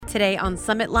Today on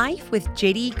Summit Life with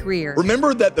J.D. Greear.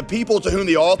 Remember that the people to whom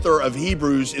the author of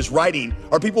Hebrews is writing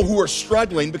are people who are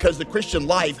struggling because the Christian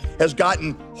life has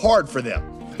gotten hard for them.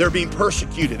 They're being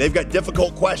persecuted. They've got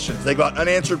difficult questions. They've got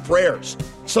unanswered prayers.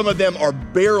 Some of them are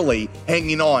barely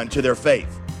hanging on to their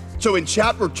faith. So in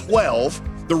chapter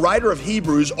 12, the writer of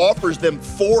Hebrews offers them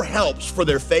 4 helps for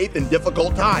their faith in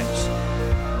difficult times.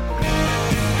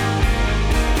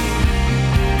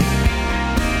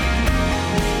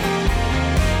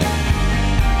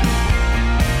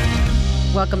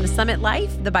 Welcome to Summit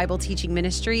Life, the Bible teaching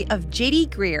ministry of J.D.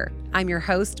 Greear. I'm your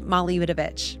host, Molly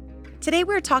Udovich. Today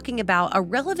we're talking about a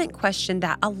relevant question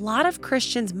that a lot of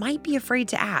Christians might be afraid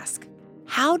to ask.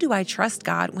 How do I trust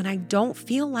God when I don't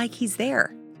feel like He's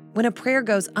there? When a prayer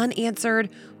goes unanswered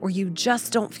or you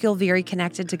just don't feel very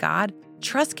connected to God,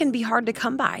 trust can be hard to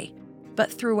come by. But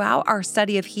throughout our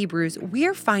study of Hebrews,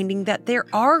 we're finding that there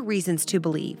are reasons to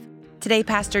believe. Today,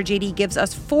 Pastor J.D. gives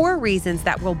us 4 reasons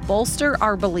that will bolster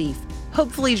our belief,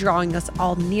 hopefully drawing us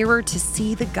all nearer to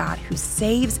see the God who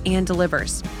saves and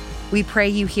delivers. We pray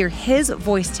you hear His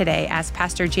voice today as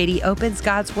Pastor J.D. opens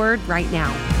God's Word right now.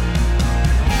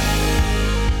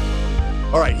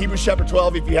 All right, Hebrews chapter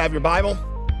 12, if you have your Bible.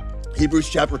 Hebrews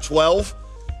chapter 12.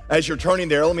 As you're turning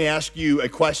there, let me ask you a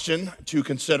question to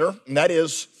consider, and that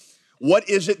is, what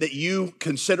is it that you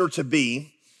consider to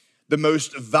be the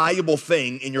most valuable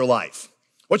thing in your life?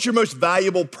 What's your most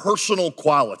valuable personal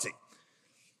quality?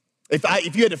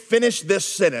 If you had to finish this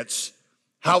sentence,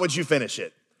 how would you finish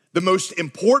it? The most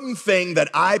important thing that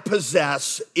I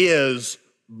possess is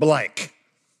blank.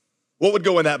 What would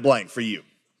go in that blank for you?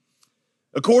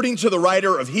 According to the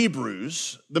writer of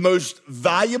Hebrews, the most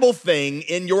valuable thing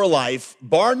in your life,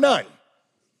 bar none,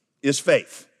 is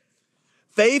faith.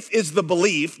 Faith is the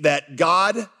belief that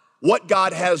what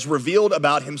God has revealed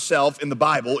about Himself in the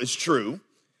Bible is true,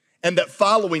 and that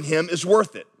following Him is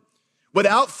worth it.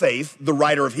 Without faith, the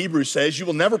writer of Hebrews says, you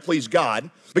will never please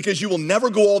God because you will never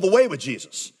go all the way with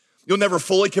Jesus. You'll never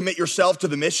fully commit yourself to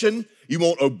the mission. You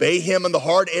won't obey Him in the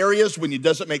hard areas when it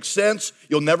doesn't make sense.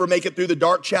 You'll never make it through the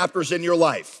dark chapters in your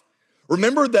life.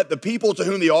 Remember that the people to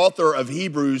whom the author of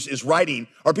Hebrews is writing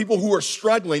are people who are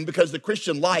struggling because the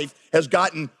Christian life has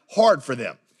gotten hard for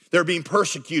them. They're being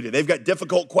persecuted. They've got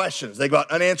difficult questions. They've got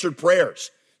unanswered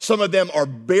prayers. Some of them are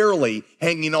barely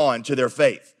hanging on to their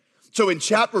faith. So in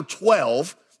chapter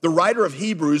 12, the writer of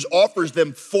Hebrews offers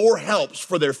them 4 helps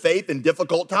for their faith in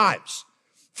difficult times.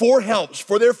 4 helps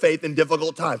for their faith in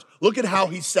difficult times. Look at how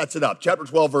he sets it up. Chapter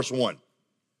 12, verse 1.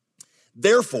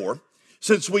 Therefore,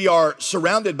 since we are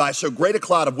surrounded by so great a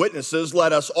cloud of witnesses,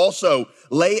 let us also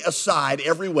lay aside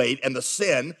every weight and the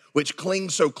sin which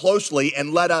clings so closely,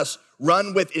 and let us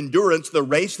run with endurance the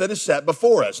race that is set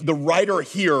before us. The writer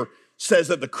here says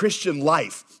that the Christian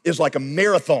life is like a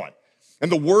marathon.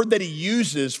 And the word that he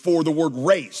uses for the word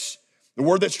race, the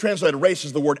word that's translated race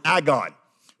is the word agon,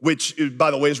 which, by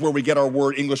the way, is where we get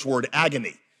our English word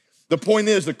agony. The point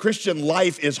is the Christian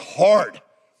life is hard.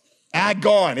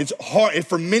 Agon, it's hard.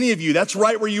 For many of you, that's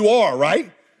right where you are,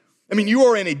 right? I mean, you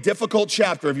are in a difficult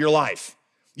chapter of your life.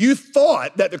 You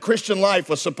thought that the Christian life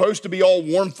was supposed to be all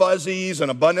warm fuzzies and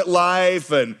abundant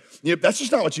life, and that's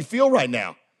just not what you feel right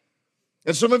now.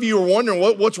 And some of you are wondering,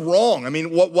 what's wrong? I mean,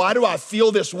 why do I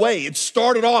feel this way? It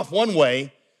started off one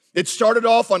way. It started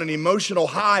off on an emotional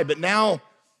high, but now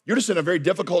you're just in a very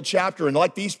difficult chapter. And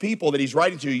like these people that he's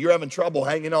writing to, you're having trouble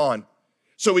hanging on.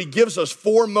 So he gives us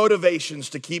 4 motivations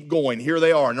to keep going. Here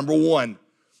they are. Number 1,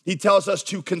 he tells us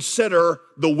to consider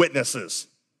the witnesses.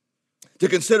 To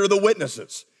consider the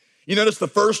witnesses. You notice the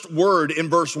first word in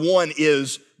verse 1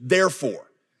 is therefore.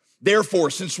 Therefore,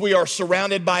 since we are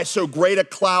surrounded by so great a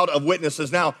cloud of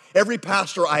witnesses. Now, every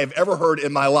pastor I have ever heard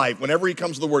in my life, whenever he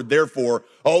comes to the word therefore,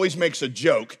 always makes a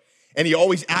joke, and he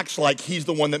always acts like he's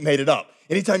the one that made it up.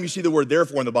 Anytime you see the word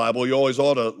therefore in the Bible, you always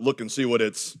ought to look and see what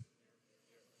it's.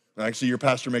 Actually, your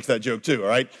pastor makes that joke too, all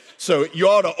right? So you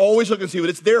ought to always look and see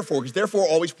what it's there for, because therefore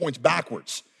always points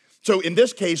backwards. So in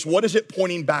this case, what is it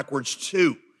pointing backwards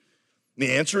to?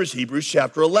 The answer is Hebrews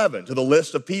chapter 11, to the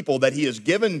list of people that he has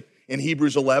given in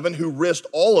Hebrews 11 who risked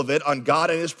all of it on God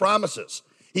and His promises.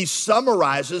 He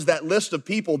summarizes that list of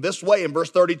people this way in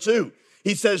verse 32.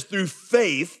 He says, through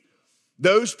faith,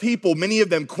 those people, many of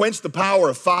them quenched the power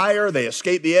of fire. They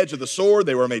escaped the edge of the sword.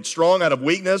 They were made strong out of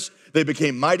weakness. They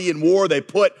became mighty in war. They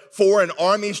put foreign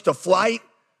armies to flight.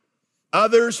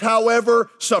 Others, however,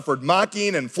 suffered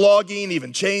mocking and flogging,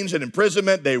 even chains and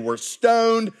imprisonment. They were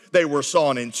stoned. They were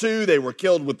sawn in two. They were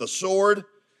killed with the sword.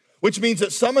 Which means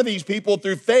that some of these people,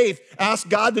 through faith, asked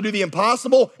God to do the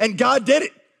impossible, and God did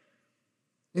it.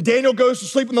 Daniel goes to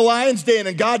sleep in the lion's den,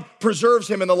 and God preserves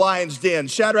him in the lion's den.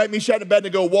 Shadrach, Meshach, and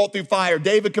Abednego walk through fire.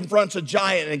 David confronts a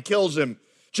giant and kills him.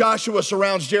 Joshua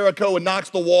surrounds Jericho and knocks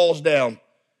the walls down.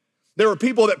 There were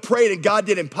people that prayed and God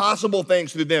did impossible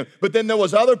things through them. But then there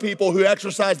was other people who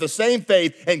exercised the same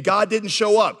faith and God didn't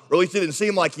show up, or at least it didn't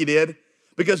seem like he did,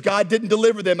 because God didn't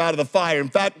deliver them out of the fire. In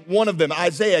fact, one of them,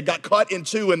 Isaiah, got cut in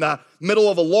two in the middle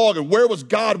of a log. And where was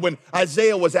God when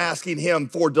Isaiah was asking him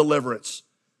for deliverance?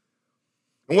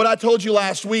 And what I told you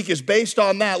last week is based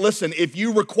on that. Listen, if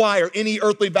you require any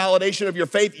earthly validation of your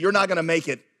faith, you're not going to make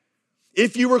it.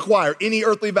 If you require any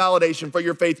earthly validation for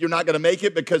your faith, you're not going to make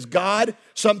it, because God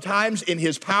sometimes in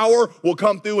his power will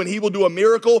come through and he will do a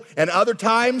miracle, and other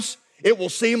times it will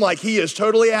seem like he is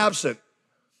totally absent.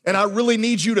 And I really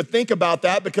need you to think about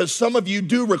that, because some of you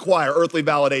do require earthly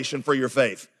validation for your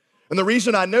faith. And the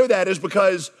reason I know that is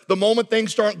because the moment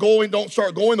things don't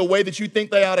start going the way that you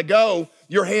think they ought to go,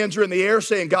 your hands are in the air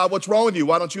saying, God, what's wrong with you?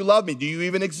 Why don't you love me? Do you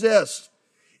even exist?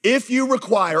 If you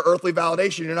require earthly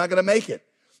validation, you're not going to make it.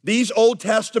 These Old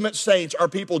Testament saints are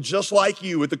people just like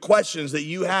you with the questions that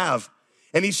you have.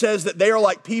 And he says that they are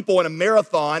like people in a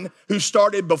marathon who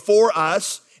started before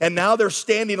us, and now they're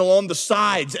standing along the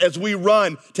sides as we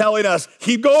run, telling us,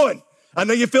 keep going. I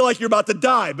know you feel like you're about to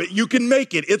die, but you can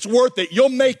make it. It's worth it. You'll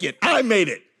make it. I made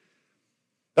it.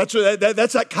 That's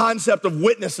that concept of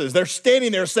witnesses. They're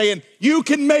standing there saying, you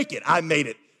can make it. I made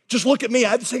it. Just look at me. I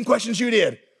had the same questions you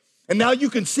did. And now you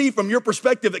can see from your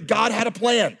perspective that God had a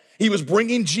plan. He was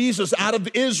bringing Jesus out of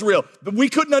Israel. But we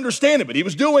couldn't understand it, but he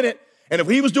was doing it. And if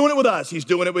he was doing it with us, he's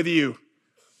doing it with you.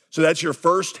 So that's your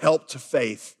first help to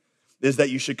faith, is that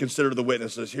you should consider the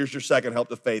witnesses. Here's your second help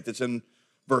to faith. It's in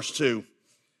verse 2.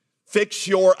 Fix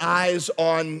your eyes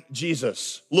on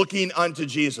Jesus, looking unto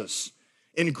Jesus.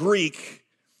 In Greek,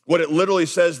 what it literally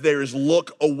says there is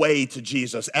look away to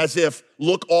Jesus, as if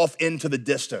look off into the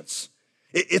distance.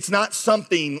 It's not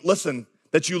something, listen,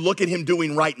 that you look at him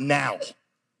doing right now.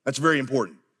 That's very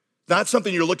important. It's not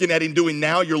something you're looking at him doing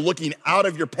now. You're looking out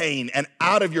of your pain and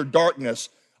out of your darkness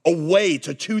away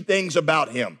to two things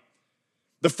about him.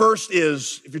 The first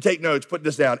is, if you take notes, put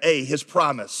this down. A, his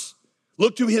promise.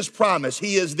 Look to his promise.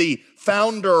 He is the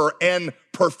founder and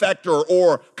perfecter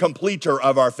or completer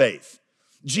of our faith.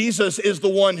 Jesus is the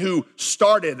one who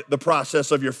started the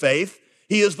process of your faith.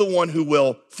 He is the one who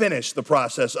will finish the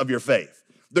process of your faith.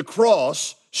 The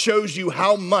cross shows you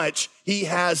how much he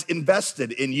has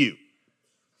invested in you.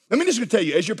 Let me just tell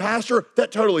you, as your pastor,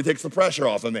 that totally takes the pressure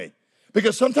off of me.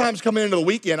 Because sometimes coming into the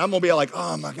weekend, I'm gonna be like,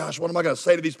 oh my gosh, what am I gonna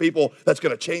say to these people that's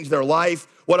gonna change their life?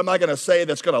 What am I gonna say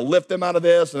that's gonna lift them out of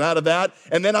this and out of that?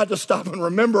 And then I just stop and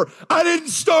remember, I didn't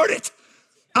start it.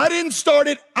 I didn't start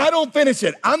it, I don't finish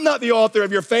it. I'm not the author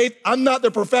of your faith, I'm not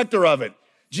the perfecter of it.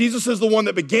 Jesus is the one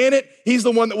that began it, he's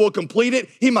the one that will complete it.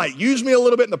 He might use me a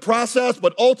little bit in the process,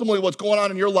 but ultimately what's going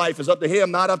on in your life is up to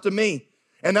him, not up to me.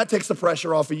 And that takes the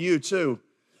pressure off of you too.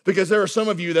 Because there are some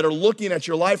of you that are looking at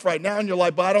your life right now and you're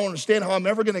like, but I don't understand how I'm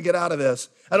ever gonna get out of this.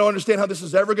 I don't understand how this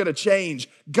is ever gonna change.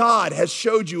 God has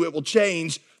showed you it will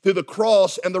change through the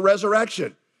cross and the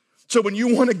resurrection. So when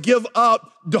you wanna give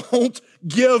up, don't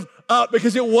give up,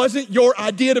 because it wasn't your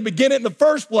idea to begin it in the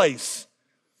first place.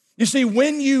 You see,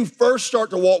 when you first start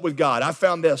to walk with God, I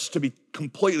found this to be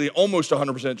completely, almost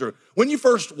 100% true. When you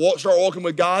first start walking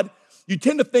with God, you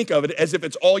tend to think of it as if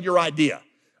it's all your idea.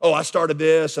 Oh, I started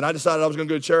this, and I decided I was gonna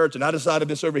go to church, and I decided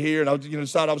this over here, and I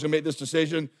decided I was gonna make this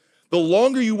decision. The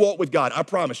longer you walk with God, I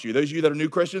promise you, those of you that are new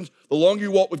Christians, the longer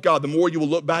you walk with God, the more you will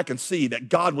look back and see that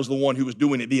God was the one who was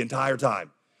doing it the entire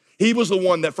time. He was the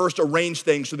one that first arranged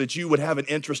things so that you would have an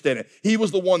interest in it. He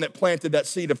was the one that planted that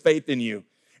seed of faith in you.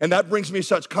 And that brings me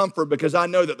such comfort, because I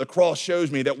know that the cross shows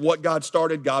me that what God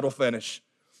started, God will finish.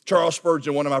 Charles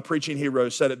Spurgeon, one of my preaching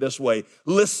heroes, said it this way: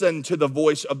 listen to the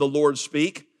voice of the Lord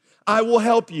speak. I will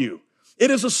help you.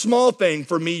 It is a small thing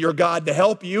for me, your God, to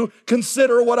help you.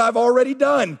 Consider what I've already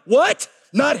done. What?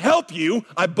 Not help you?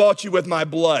 I bought you with my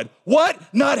blood. What?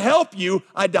 Not help you?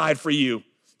 I died for you.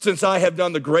 Since I have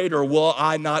done the greater, will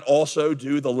I not also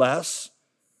do the less?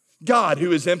 God,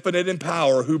 who is infinite in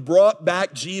power, who brought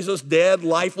back Jesus' dead,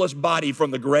 lifeless body from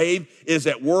the grave, is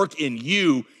at work in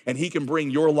you, and he can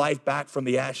bring your life back from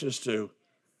the ashes too.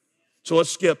 So let's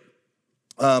skip.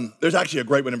 There's actually a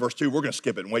great one in verse 2. We're going to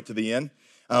skip it and wait to the end.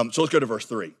 So let's go to verse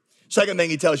 3. Second thing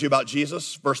he tells you about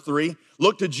Jesus, verse 3.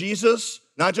 Look to Jesus,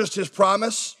 not just his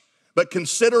promise, but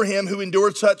consider him who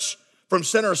endured from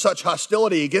sinners such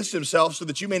hostility against himself, so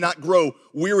that you may not grow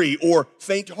weary or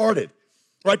faint-hearted.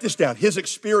 Write this down, his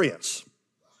experience.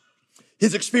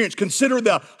 His experience. Consider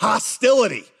the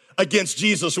hostility against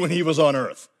Jesus when he was on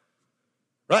earth.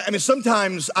 Right? I mean,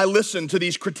 sometimes I listen to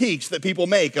these critiques that people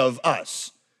make of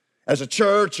us. as a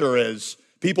church or as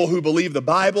people who believe the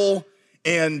Bible.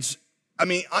 And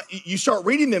you start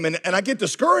reading them and I get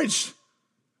discouraged.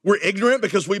 We're ignorant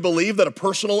because we believe that a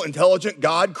personal, intelligent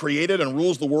God created and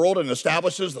rules the world and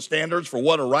establishes the standards for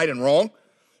what are right and wrong.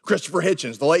 Christopher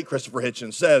Hitchens, the late Christopher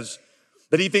Hitchens, says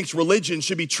that he thinks religion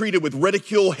should be treated with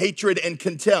ridicule, hatred, and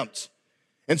contempt.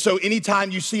 And so anytime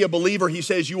you see a believer, he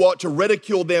says you ought to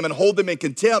ridicule them and hold them in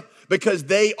contempt because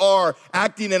they are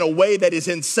acting in a way that is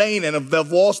insane and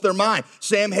have lost their mind.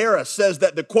 Sam Harris says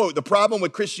that the problem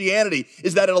with Christianity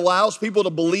is that it allows people to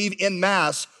believe en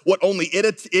masse what only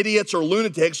idiots or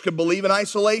lunatics could believe in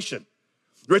isolation.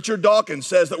 Richard Dawkins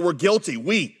says that we're guilty,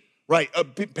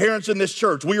 parents in this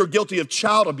church, we are guilty of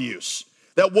child abuse.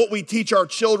 That what we teach our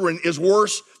children is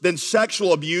worse than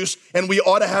sexual abuse, and we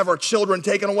ought to have our children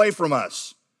taken away from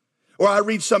us. Or I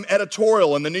read some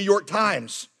editorial in the New York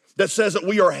Times that says that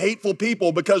we are hateful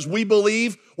people because we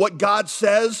believe what God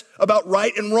says about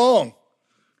right and wrong.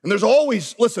 And there's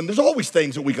always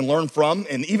things that we can learn from,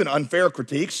 and even unfair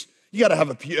critiques. You got to have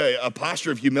a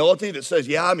posture of humility that says,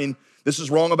 this is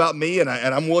wrong about me, and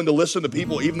I'm willing to listen to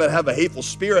people even that have a hateful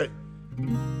spirit.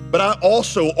 But I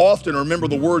also often remember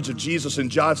the words of Jesus in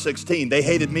John 16. They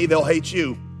hated me, they'll hate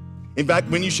you. In fact,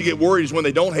 when you should get worried is when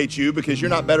they don't hate you because you're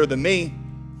not better than me.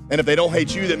 And if they don't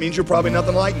hate you, that means you're probably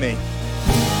nothing like me.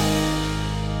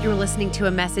 You're listening to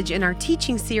a message in our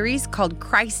teaching series called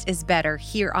Christ is Better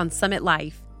here on Summit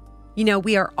Life.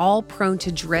 We are all prone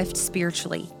to drift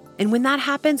spiritually. And when that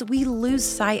happens, we lose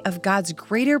sight of God's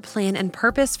greater plan and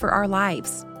purpose for our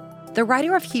lives. The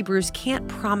writer of Hebrews can't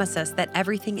promise us that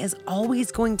everything is always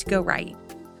going to go right.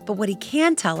 But what he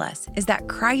can tell us is that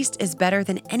Christ is better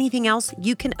than anything else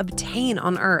you can obtain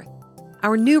on earth.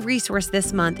 Our new resource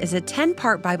this month is a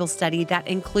 10-part Bible study that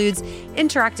includes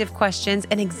interactive questions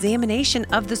and examination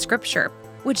of the scripture,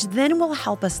 which then will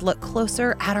help us look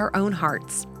closer at our own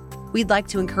hearts. We'd like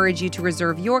to encourage you to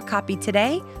reserve your copy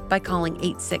today by calling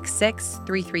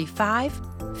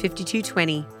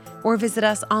 866-335-5220. or visit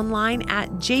us online at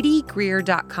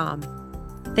jdgreer.com.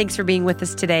 Thanks for being with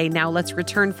us today. Now let's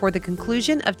return for the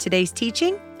conclusion of today's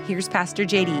teaching. Here's Pastor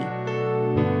JD.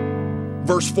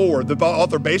 Verse 4, the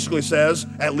author basically says,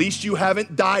 at least you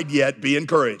haven't died yet, be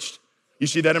encouraged. You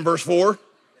see that in verse 4?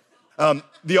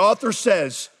 The author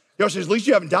says, at least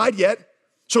you haven't died yet,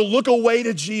 so look away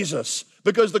to Jesus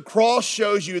because the cross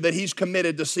shows you that he's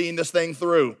committed to seeing this thing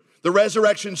through. The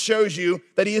resurrection shows you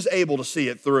that he is able to see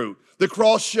it through. The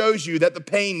cross shows you that the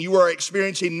pain you are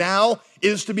experiencing now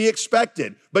is to be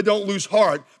expected, but don't lose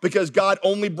heart because God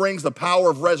only brings the power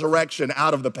of resurrection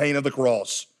out of the pain of the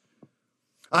cross.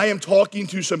 I am talking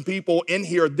to some people in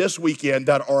here this weekend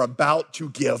that are about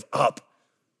to give up.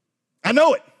 I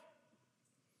know it.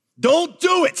 Don't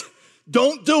do it.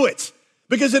 Don't do it.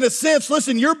 Because in a sense,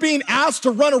 listen, you're being asked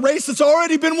to run a race that's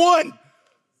already been won.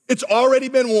 It's already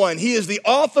been won. He is the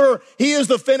author. He is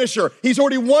the finisher. He's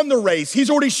already won the race. He's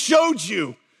already showed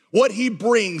you what he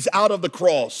brings out of the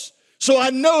cross. So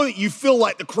I know that you feel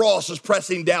like the cross is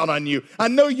pressing down on you. I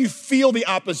know you feel the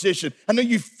opposition. I know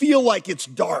you feel like it's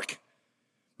dark.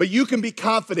 But you can be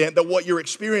confident that what you're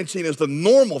experiencing is the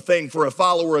normal thing for a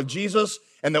follower of Jesus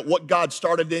and that what God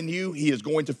started in you, he is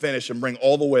going to finish and bring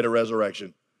all the way to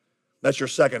resurrection. That's your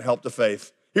second help to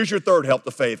faith. Here's your third help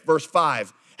to faith. Verse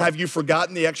 5. Have you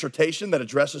forgotten the exhortation that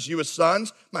addresses you as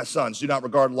sons? My sons, do not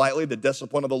regard lightly the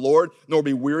discipline of the Lord, nor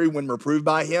be weary when reproved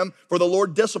by him. For the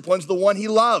Lord disciplines the one he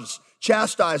loves,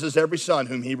 chastises every son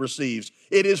whom he receives.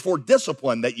 It is for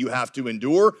discipline that you have to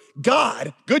endure.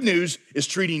 God, good news, is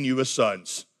treating you as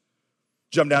sons.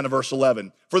 Jump down to verse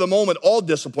 11. For the moment, all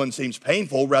discipline seems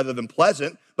painful rather than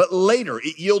pleasant, but later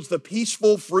it yields the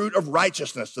peaceful fruit of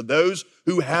righteousness to those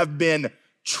who have been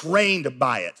trained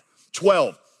by it.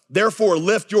 12. Therefore,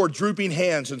 lift your drooping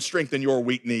hands and strengthen your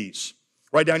weak knees.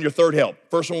 Write down your third help.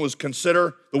 First one was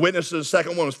consider the witnesses.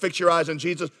 Second one was fix your eyes on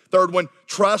Jesus. Third one,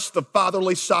 trust the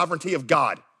fatherly sovereignty of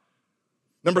God.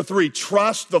 Number 3,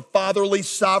 trust the fatherly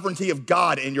sovereignty of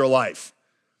God in your life.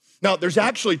 Now, there's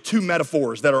actually 2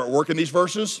 metaphors that are at work in these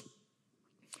verses,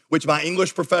 which my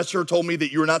English professor told me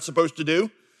that you're not supposed to do.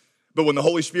 But when the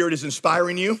Holy Spirit is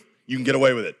inspiring you, you can get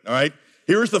away with it, all right?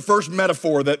 Here's the first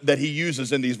metaphor that he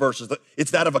uses in these verses.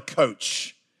 It's that of a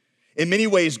coach. In many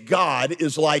ways, God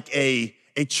is like a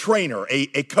trainer,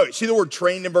 a coach. See the word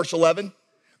trained in verse 11?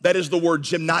 That is the word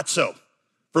gymnazo,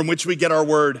 from which we get our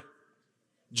word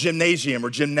gymnasium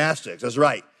or gymnastics. That's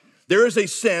right. There is a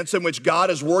sense in which God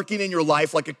is working in your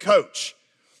life like a coach.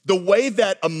 The way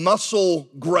that a muscle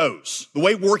grows, the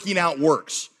way working out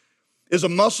works, is a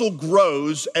muscle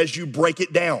grows as you break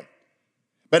it down.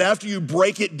 But after you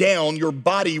break it down, your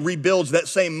body rebuilds that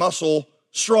same muscle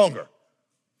stronger.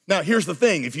 Now, here's the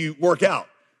thing, if you work out,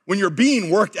 when you're being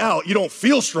worked out, you don't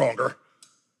feel stronger,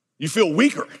 you feel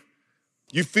weaker.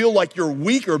 You feel like you're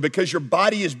weaker because your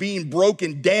body is being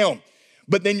broken down,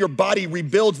 but then your body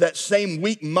rebuilds that same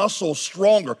weak muscle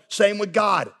stronger. Same with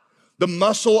God. The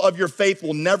muscle of your faith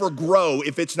will never grow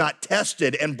if it's not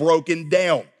tested and broken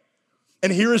down.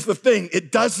 And here's the thing,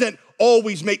 it doesn't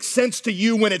always make sense to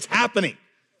you when it's happening,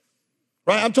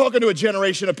 right? I'm talking to a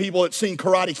generation of people that's seen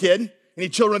Karate Kid. Any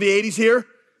children of the 80s here?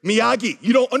 Miyagi,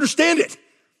 you don't understand it.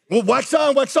 Well, wax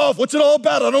on, wax off. What's it all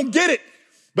about? I don't get it.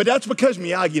 But that's because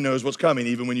Miyagi knows what's coming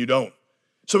even when you don't.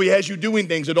 So he has you doing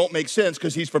things that don't make sense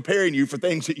because he's preparing you for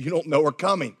things that you don't know are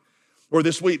coming. Or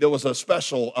this week, there was a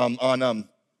special on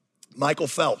Michael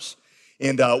Phelps.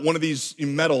 And one of these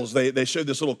medals, they showed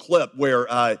this little clip where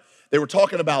they were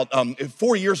talking about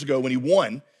 4 years ago when he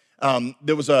won,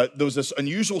 there was this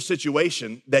unusual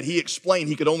situation that he explained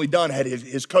he could only done had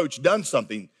his coach done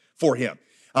something for him.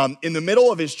 In the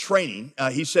middle of his training,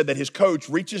 he said that his coach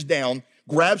reaches down,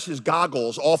 grabs his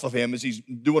goggles off of him as he's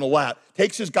doing a lap,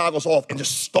 takes his goggles off and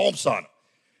just stomps on him.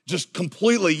 Just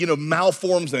completely,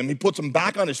 malforms them. He puts them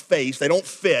back on his face. They don't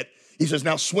fit. He says,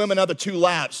 now swim another 2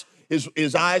 laps.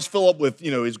 His eyes fill up with,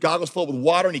 his goggles fill up with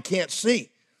water and he can't see,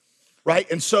 right?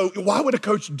 And so why would a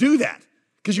coach do that?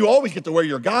 Because you always get to wear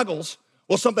your goggles.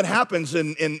 Well, something happens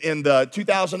in the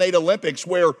 2008 Olympics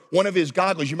where one of his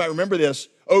goggles, you might remember this,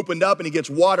 opened up and he gets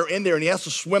water in there and he has to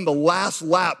swim the last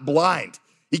lap blind.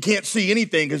 He can't see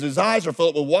anything because his eyes are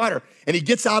filled with water. And he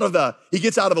gets out of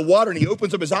the water and he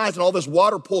opens up his eyes and all this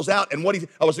water pulls out. And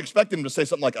I was expecting him to say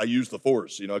something like, I used the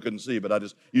force. I couldn't see, but I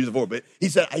just used the force. But he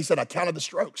said, I counted the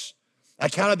strokes. I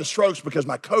counted the strokes because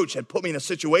my coach had put me in a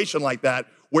situation like that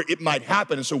where it might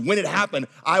happen. And so when it happened,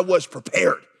 I was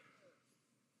prepared.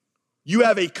 You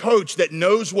have a coach that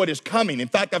knows what is coming. In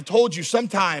fact, I've told you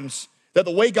sometimes that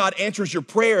the way God answers your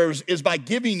prayers is by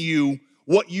giving you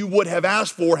what you would have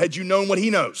asked for had you known what he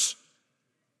knows.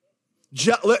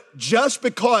 Just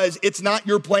because it's not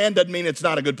your plan doesn't mean it's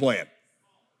not a good plan.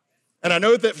 And I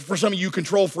know that for some of you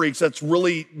control freaks, that's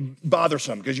really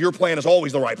bothersome because your plan is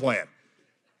always the right plan.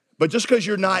 But just because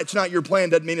it's not your plan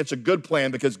doesn't mean it's a good plan,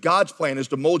 because God's plan is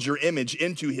to mold your image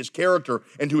into his character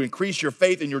and to increase your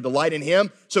faith and your delight in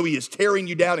him. So he is tearing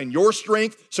you down in your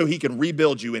strength so he can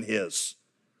rebuild you in his.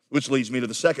 Which leads me to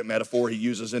the second metaphor he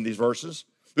uses in these verses,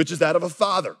 which is that of a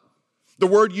father. The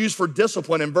word used for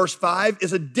discipline in verse 5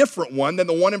 is a different one than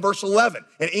the one in verse 11.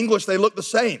 In English, they look the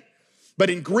same. But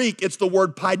in Greek, it's the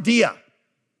word paideia,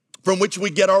 from which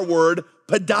we get our word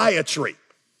podiatry.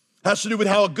 Has to do with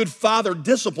how a good father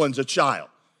disciplines a child.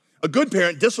 A good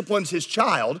parent disciplines his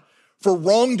child for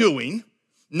wrongdoing,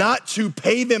 not to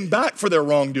pay them back for their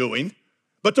wrongdoing,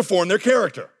 but to form their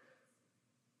character.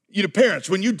 Parents,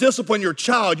 when you discipline your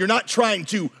child, you're not trying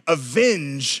to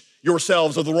avenge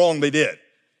yourselves of the wrong they did.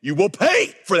 You will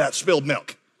pay for that spilled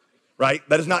milk, right?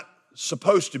 That is not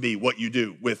supposed to be what you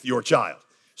do with your child.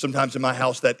 Sometimes in my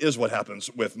house, that is what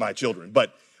happens with my children.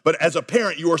 But as a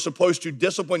parent, you are supposed to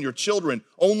discipline your children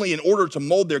only in order to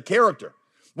mold their character.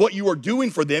 What you are doing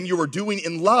for them, you are doing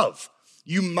in love.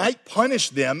 You might punish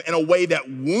them in a way that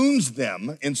wounds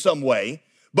them in some way,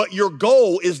 but your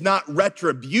goal is not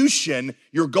retribution.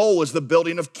 Your goal is the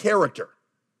building of character.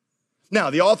 Now,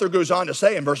 the author goes on to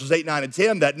say in verses 8, 9, and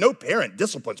 10 that no parent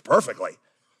disciplines perfectly.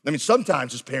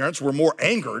 Sometimes as parents, we're more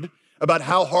angered about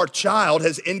how our child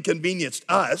has inconvenienced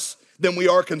us than we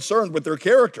are concerned with their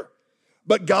character.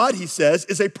 But God, he says,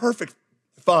 is a perfect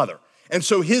father. And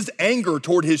so his anger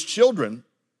toward his children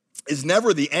is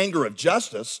never the anger of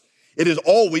justice. It is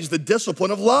always the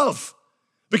discipline of love.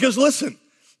 Because listen,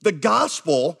 the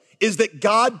gospel is that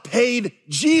God paid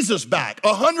Jesus back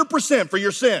 100% for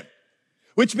your sin,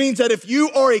 which means that if you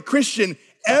are a Christian,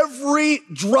 every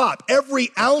drop, every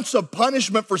ounce of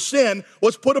punishment for sin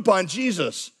was put upon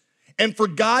Jesus. And for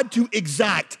God to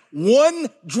exact 1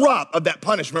 drop of that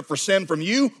punishment for sin from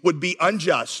you would be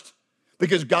unjust,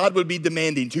 because God would be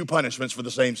demanding 2 punishments for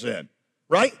the same sin,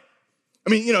 right?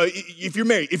 If you're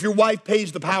married, if your wife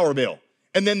pays the power bill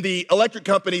and then the electric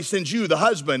company sends you, the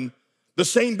husband, the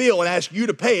same bill and asks you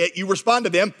to pay it, you respond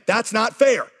to them, that's not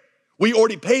fair. We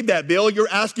already paid that bill. You're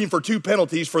asking for 2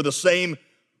 penalties for the same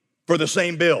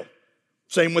bill.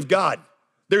 Same with God.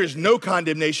 There is no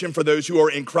condemnation for those who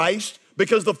are in Christ,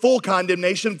 because the full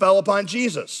condemnation fell upon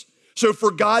Jesus. So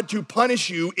for God to punish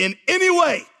you in any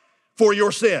way for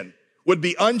your sin would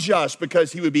be unjust,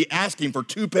 because he would be asking for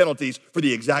 2 penalties for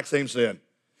the exact same sin.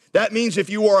 That means if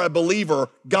you are a believer,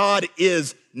 God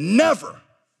is never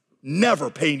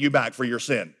paying you back for your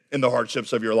sin in the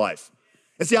hardships of your life.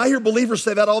 And see, I hear believers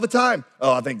say that all the time.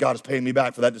 Oh, I think God is paying me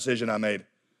back for that decision I made.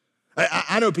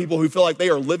 I know people who feel like they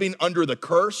are living under the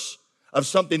curse of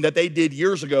something that they did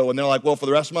years ago, and they're like, well, for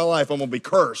the rest of my life, I'm gonna be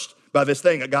cursed by this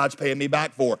thing that God's paying me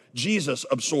back for. Jesus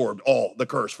absorbed all the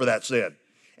curse for that sin.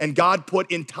 And God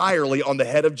put entirely on the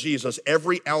head of Jesus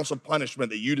every ounce of punishment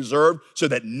that you deserved so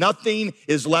that nothing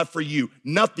is left for you.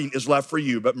 Nothing is left for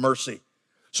you but mercy.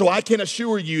 So I can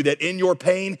assure you that in your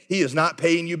pain, he is not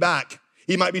paying you back.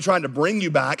 He might be trying to bring you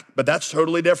back, but that's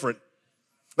totally different.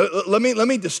 Let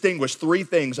me distinguish three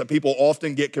things that people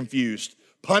often get confused: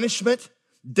 punishment,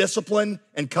 discipline,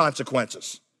 and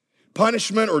consequences.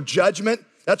 Punishment or judgment,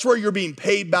 that's where you're being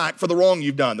paid back for the wrong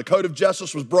you've done. The code of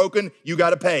justice was broken, you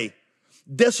gotta pay.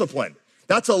 Discipline,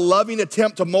 that's a loving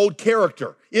attempt to mold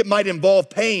character. It might involve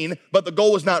pain, but the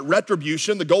goal is not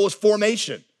retribution, the goal is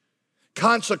formation.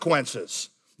 Consequences,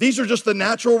 these are just the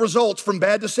natural results from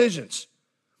bad decisions.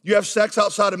 You have sex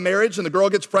outside of marriage and the girl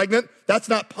gets pregnant, that's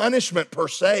not punishment per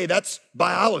se, that's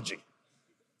biology,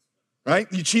 right?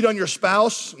 You cheat on your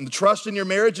spouse and the trust in your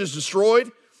marriage is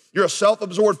destroyed. You're a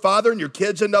self-absorbed father and your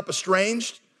kids end up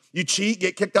estranged. You cheat,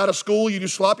 get kicked out of school, you do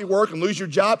sloppy work and lose your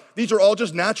job. These are all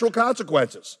just natural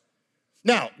consequences.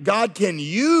 Now, God can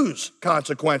use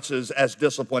consequences as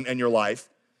discipline in your life,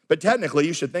 but technically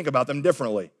you should think about them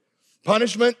differently.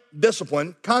 Punishment,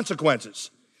 discipline,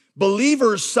 consequences.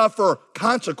 Believers suffer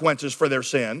consequences for their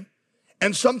sin,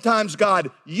 and sometimes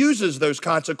God uses those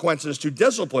consequences to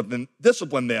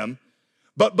discipline them,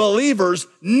 but believers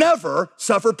never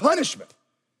suffer punishment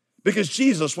because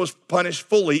Jesus was punished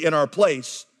fully in our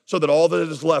place so that all that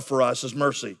is left for us is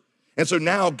mercy. And so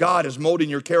now God is molding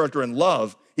your character in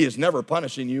love. He is never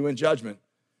punishing you in judgment.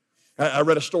 I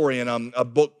read a story in a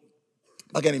book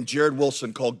by a guy named Jared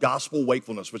Wilson called Gospel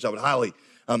Wakefulness, which I would highly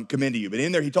commend to you. But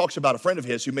in there, he talks about a friend of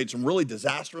his who made some really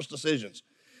disastrous decisions,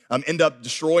 end up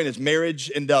destroying his marriage,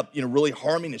 end up really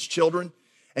harming his children.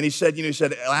 And he said,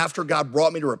 after God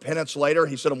brought me to repentance later,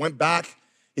 he said, I went back.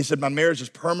 He said, my marriage is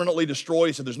permanently destroyed.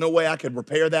 He said, there's no way I could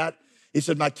repair that. He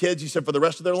said, my kids, he said, for the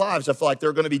rest of their lives, I feel like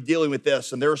they're gonna be dealing with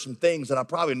this, and there are some things that I'm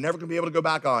probably never gonna be able to go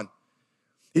back on.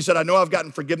 He said, I know I've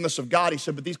gotten forgiveness of God. He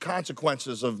said, but these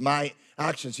consequences of my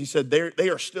actions, he said, they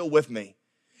are still with me.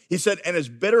 He said, and as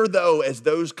bitter though as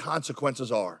those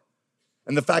consequences are,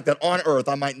 and the fact that on earth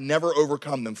I might never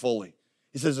overcome them fully,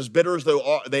 he says, as bitter as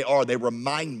they are, they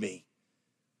remind me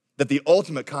that the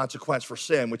ultimate consequence for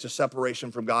sin, which is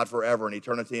separation from God forever and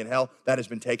eternity in hell, that has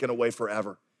been taken away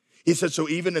forever. He said, so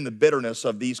even in the bitterness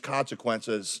of these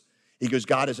consequences, he goes,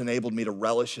 God has enabled me to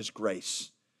relish his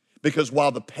grace. Because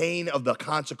while the pain of the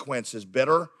consequence is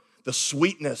bitter, the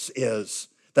sweetness is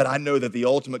that I know that the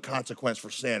ultimate consequence for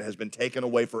sin has been taken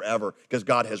away forever because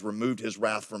God has removed his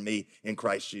wrath from me in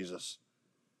Christ Jesus.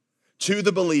 To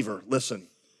the believer, listen,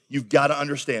 you've got to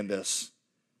understand this.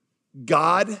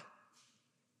 God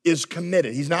is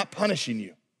committed. He's not punishing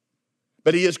you,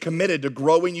 but he is committed to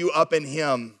growing you up in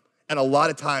him. And a lot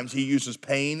of times he uses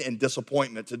pain and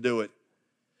disappointment to do it.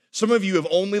 Some of you have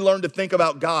only learned to think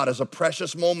about God as a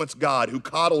precious moments God who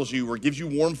coddles you or gives you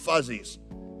warm fuzzies,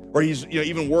 or he's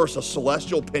even worse, a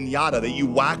celestial piñata that you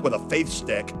whack with a faith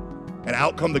stick and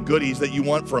out come the goodies that you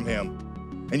want from him.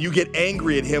 And you get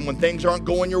angry at him when things aren't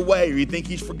going your way, or you think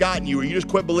he's forgotten you, or you just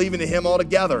quit believing in him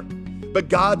altogether. But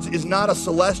God is not a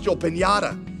celestial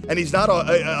piñata, and he's not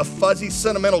a fuzzy,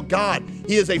 sentimental God.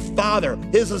 He is a father.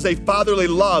 His is a fatherly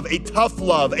love, a tough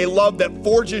love, a love that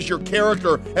forges your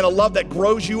character, and a love that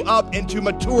grows you up into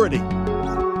maturity.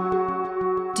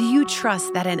 Do you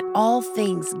trust that in all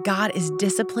things, God is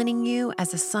disciplining you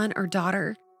as a son or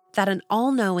daughter? That an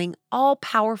all-knowing,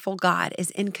 all-powerful God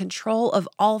is in control of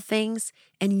all things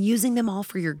and using them all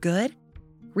for your good?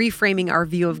 Reframing our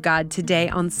view of God today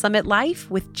on Summit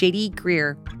Life with J.D.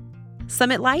 Greear.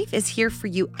 Summit Life is here for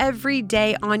you every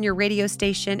day on your radio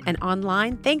station and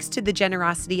online, thanks to the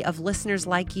generosity of listeners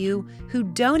like you who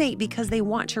donate because they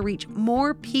want to reach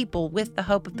more people with the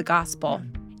hope of the gospel.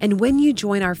 And when you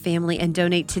join our family and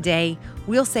donate today,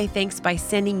 we'll say thanks by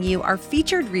sending you our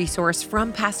featured resource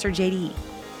from Pastor JD.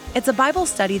 It's a Bible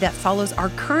study that follows our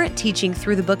current teaching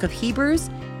through the book of Hebrews,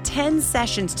 10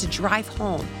 sessions to drive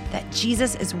home that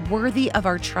Jesus is worthy of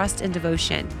our trust and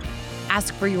devotion.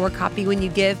 Ask for your copy when you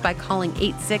give by calling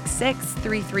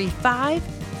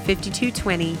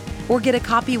 866-335-5220 or get a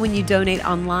copy when you donate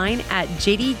online at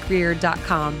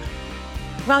jdgreear.com.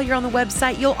 While you're on the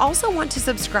website, you'll also want to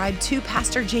subscribe to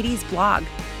Pastor JD's blog.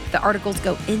 The articles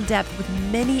go in depth with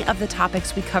many of the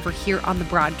topics we cover here on the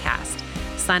broadcast.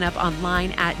 Sign up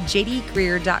online at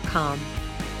jdgreear.com.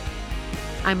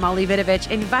 I'm Molly Vidovich,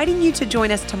 inviting you to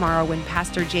join us tomorrow when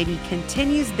Pastor JD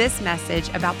continues this message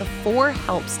about the 4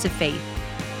 helps to faith.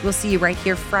 We'll see you right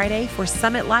here Friday for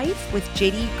Summit Life with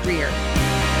JD Greear.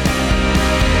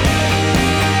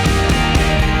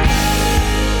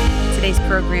 Today's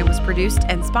program was produced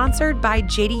and sponsored by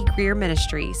J.D. Greear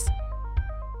Ministries.